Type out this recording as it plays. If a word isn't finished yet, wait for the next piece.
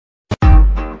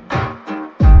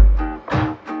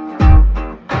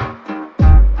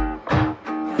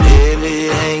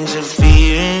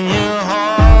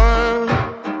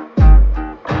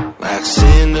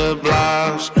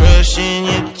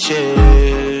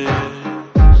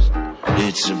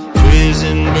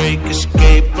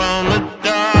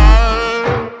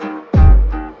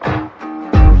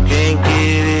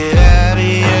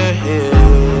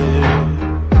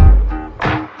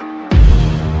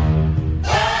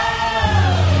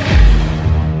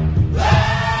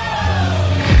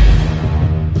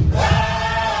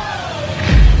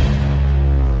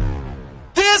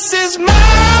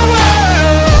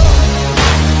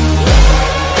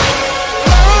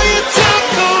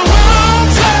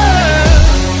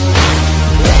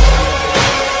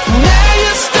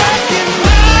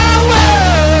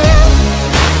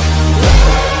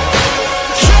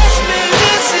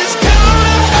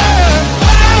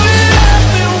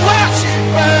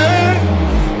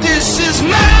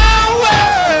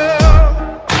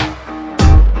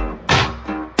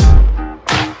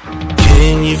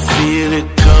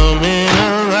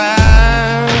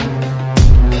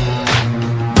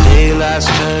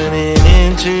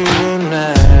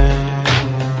tonight,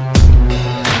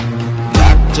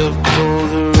 locked up for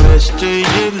the rest of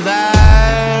your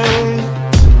life.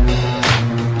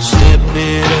 Step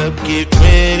it up, get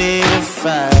ready to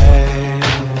fight.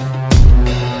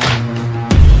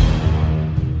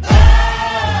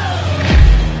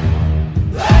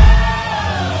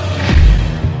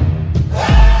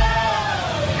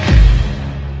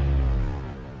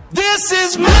 This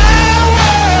is my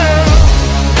world.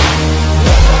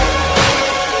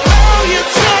 Oh, you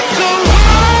took a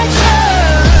wrong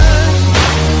turn.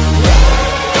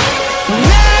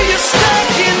 Now you're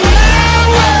stuck in my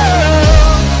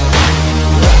world.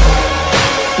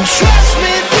 Trust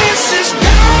me, this is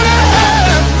gonna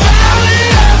hurt. Fall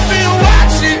it up and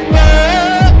watch it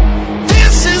burn.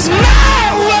 This is my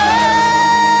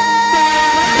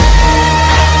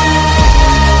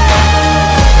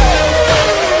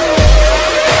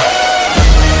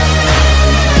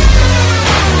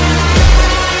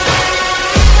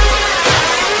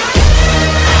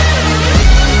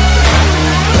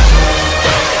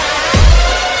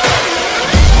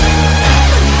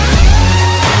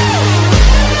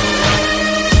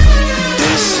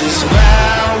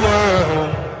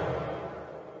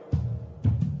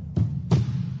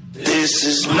This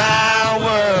is my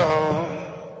world.